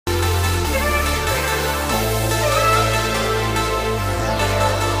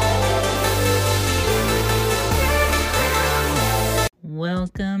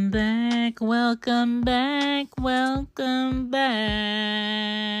Welcome back, welcome back, welcome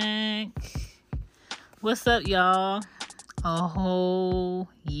back. What's up, y'all? A whole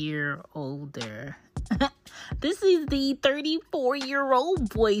year older. This is the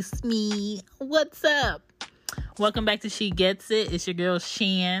 34-year-old voice me. What's up? Welcome back to She Gets It. It's your girl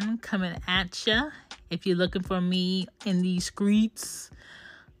Shan coming at ya. If you're looking for me in these streets,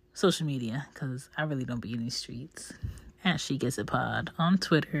 social media, because I really don't be in these streets. At She Gets It Pod on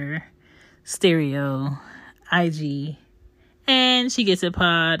Twitter, Stereo, IG, and She Gets It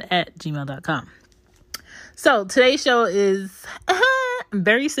Pod at gmail.com. So today's show is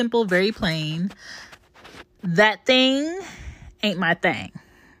very simple, very plain. That thing ain't my thing.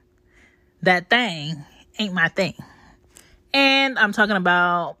 That thing ain't my thing. And I'm talking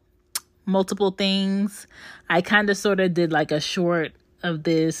about multiple things. I kind of sort of did like a short of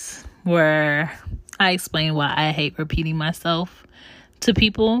this where I explain why I hate repeating myself to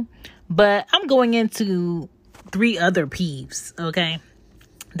people. But I'm going into 3 other peeves, okay,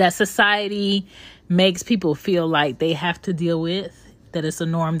 that society makes people feel like they have to deal with, that it's a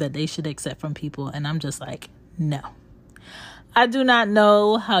norm that they should accept from people. And I'm just like, no. I do not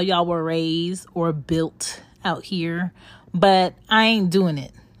know how y'all were raised or built out here, but I ain't doing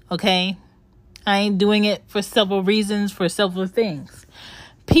it, okay? I ain't doing it for several reasons, for several things.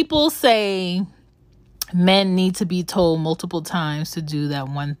 People say men need to be told multiple times to do that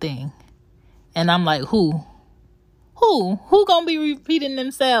one thing. And I'm like, who? Who gonna be repeating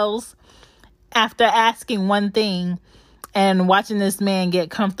themselves after asking one thing and watching this man get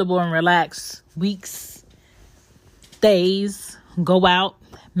comfortable and relax weeks, days, go out,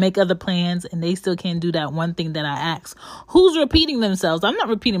 make other plans, and they still can't do that one thing that I asked? Who's repeating themselves? I'm not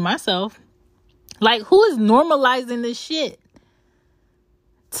repeating myself. Like, who is normalizing this shit?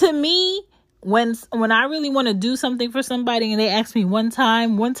 To me, when I really want to do something for somebody and they ask me one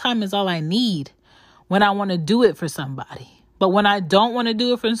time is all I need when I want to do it for somebody. But when I don't want to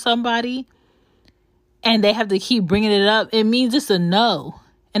do it for somebody and they have to keep bringing it up, it means it's a no.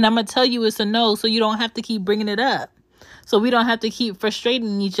 And I'm going to tell you it's a no so you don't have to keep bringing it up. So we don't have to keep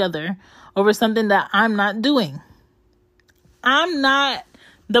frustrating each other over something that I'm not doing. I'm not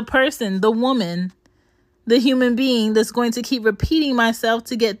the person, the woman, the human being that's going to keep repeating myself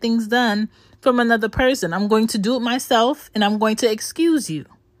to get things done from another person. I'm going to do it myself, and I'm going to excuse you.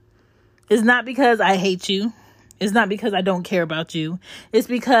 It's not because I hate you. It's not because I don't care about you. It's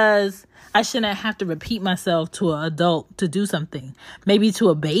because I shouldn't have to repeat myself to an adult to do something. Maybe to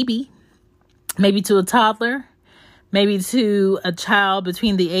a baby, maybe to a toddler, maybe to a child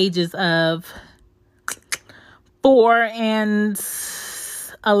between the ages of 4 and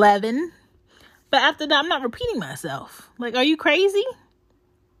 11. But after that, I'm not repeating myself. Like, are you crazy?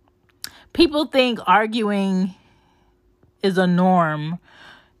 People think arguing is a norm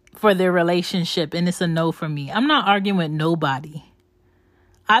for their relationship, and it's a no for me. I'm not arguing with nobody.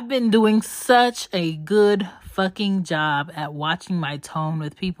 I've been doing such a good fucking job at watching my tone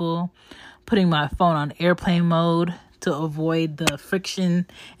with people, putting my phone on airplane mode to avoid the friction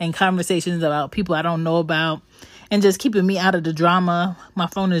and conversations about people I don't know about, and just keeping me out of the drama. My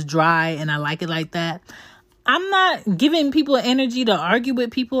phone is dry, and I like it like that. I'm not giving people energy to argue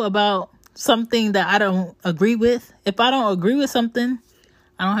with people about something that I don't agree with. If I don't agree with something,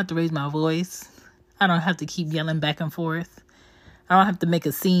 I don't have to raise my voice. I don't have to keep yelling back and forth. I don't have to make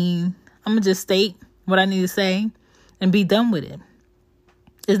a scene. I'm going to just state what I need to say and be done with it.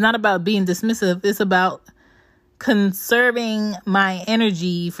 It's not about being dismissive. It's about conserving my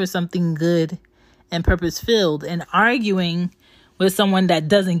energy for something good and purpose-filled. And arguing with someone that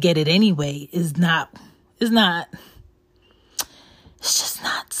doesn't get it anyway it's just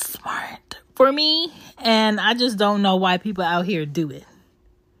not smart for me. And I just don't know why people out here do it.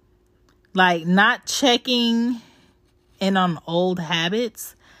 Like, not checking in on old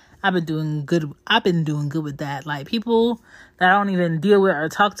habits. I've been doing good with that. Like, people that I don't even deal with or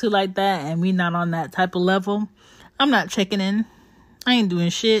talk to like that, and we not on that type of level, I'm not checking in. I ain't doing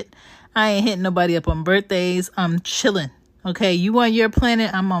shit. I ain't hitting nobody up on birthdays. I'm chilling. Okay, you on your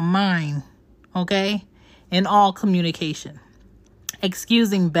planet, I'm on mine. Okay, in all communication.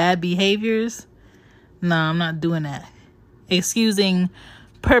 Excusing bad behaviors, no, I'm not doing that. Excusing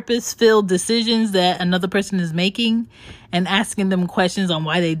purpose-filled decisions that another person is making and asking them questions on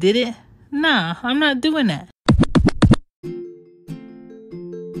why they did it, nah, I'm not doing that.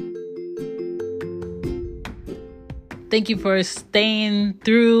 Thank you for staying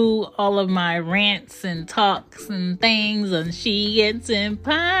through all of my rants and talks and things on She Gets It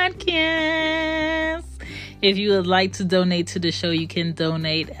podcast. If you would like to donate to the show, you can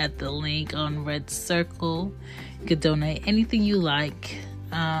donate at the link on Red Circle. You could donate anything you like.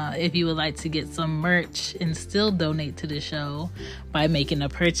 If you would like to get some merch and still donate to the show by making a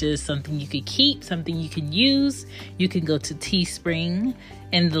purchase, something you could keep, something you can use, you can go to Teespring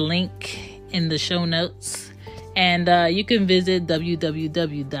and the link in the show notes. And you can visit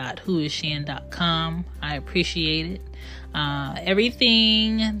www.whoisshan.com. I appreciate it.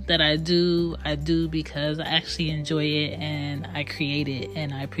 Everything that I do because I actually enjoy it and I create it,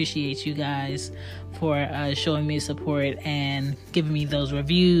 and I appreciate you guys for showing me support and giving me those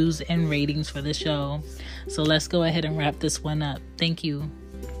reviews and ratings for the show. So let's go ahead and wrap this one up. Thank you.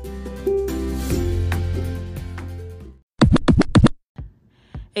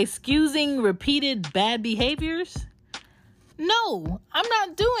 Excusing repeated bad behaviors? No, I'm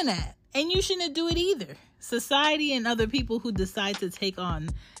not doing that. And you shouldn't do it either. Society and other people who decide to take on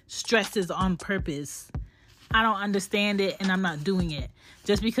stresses on purpose, I don't understand it, and I'm not doing it.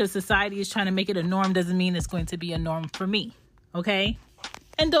 Just because society is trying to make it a norm doesn't mean it's going to be a norm for me, okay?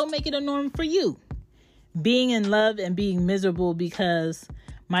 And don't make it a norm for you. Being in love and being miserable because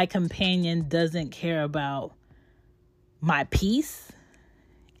my companion doesn't care about my peace,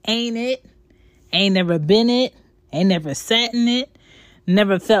 ain't it? Ain't never been it, ain't never sat in it.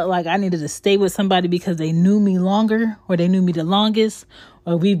 Never felt like I needed to stay with somebody because they knew me longer or they knew me the longest,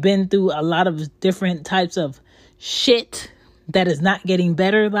 or we've been through a lot of different types of shit that is not getting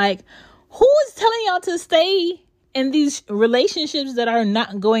better. Like, who is telling y'all to stay in these relationships that are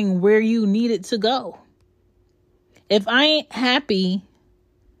not going where you need it to go? If I ain't happy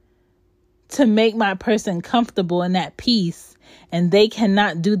to make my person comfortable and at peace, and they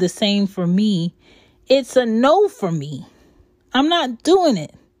cannot do the same for me, it's a no for me. I'm not doing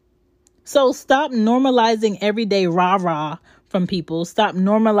it. So stop normalizing everyday rah-rah from people. Stop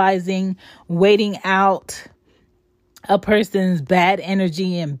normalizing waiting out a person's bad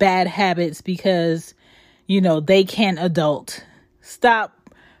energy and bad habits because, they can't adult.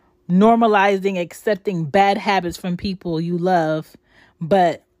 Stop normalizing accepting bad habits from people you love,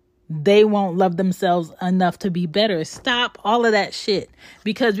 but they won't love themselves enough to be better. Stop all of that shit,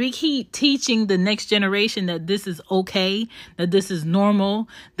 because we keep teaching the next generation that this is okay, that this is normal,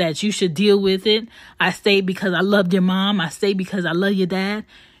 that you should deal with it. I stayed because I loved your mom. I stayed because I love your dad.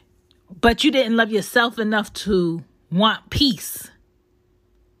 But you didn't love yourself enough to want peace.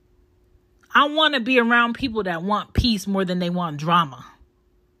 I want to be around people that want peace more than they want drama.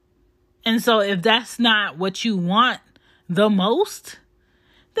 And so if that's not what you want the most,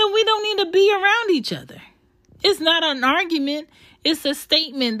 then we don't need to be around each other. It's not an argument. It's a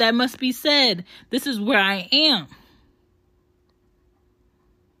statement that must be said. This is where I am.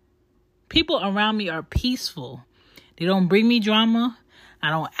 People around me are peaceful. They don't bring me drama. I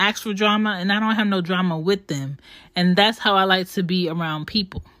don't ask for drama, and I don't have no drama with them. And that's how I like to be around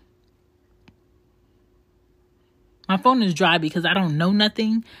people. My phone is dry because I don't know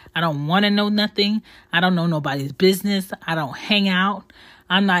nothing. I don't want to know nothing. I don't know nobody's business. I don't hang out.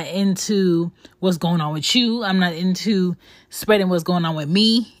 I'm not into what's going on with you. I'm not into spreading what's going on with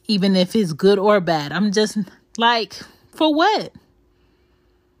me, even if it's good or bad. I'm just like, for what?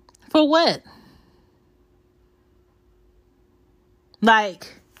 For what?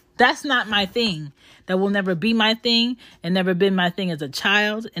 Like, that's not my thing. That will never be my thing. It never been my thing as a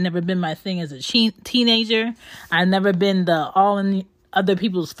child. It never been my thing as a teenager. I've never been the all in other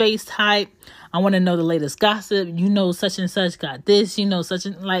people's face type. I want to know the latest gossip. Such and such got this. Such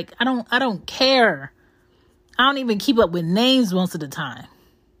and like, I don't care. I don't even keep up with names most of the time.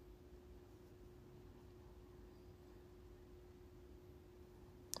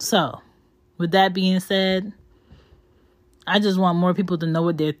 So, with that being said, I just want more people to know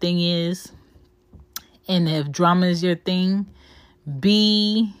what their thing is. And if drama is your thing,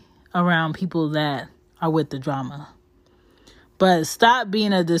 be around people that are with the drama. But stop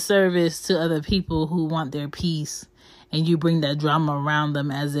being a disservice to other people who want their peace, and you bring that drama around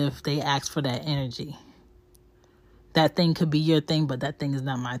them as if they asked for that energy. That thing could be your thing, but that thing is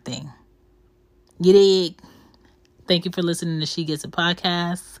not my thing. You dig? Thank you for listening to She Gets It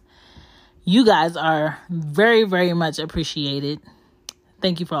Podcast. You guys are very, very much appreciated.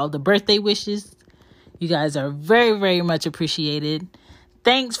 Thank you for all the birthday wishes. You guys are very, very much appreciated.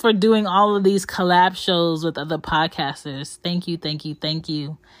 Thanks for doing all of these collab shows with other podcasters. Thank you, thank you, thank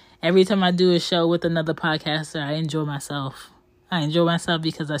you. Every time I do a show with another podcaster, I enjoy myself. I enjoy myself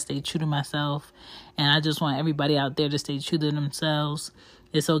because I stay true to myself. And I just want everybody out there to stay true to themselves.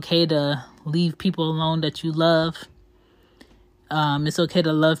 It's okay to leave people alone that you love. It's okay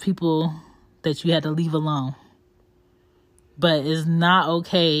to love people that you had to leave alone. But it's not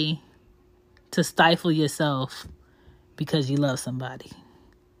okay to stifle yourself because you love somebody.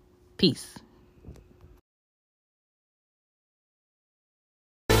 Peace.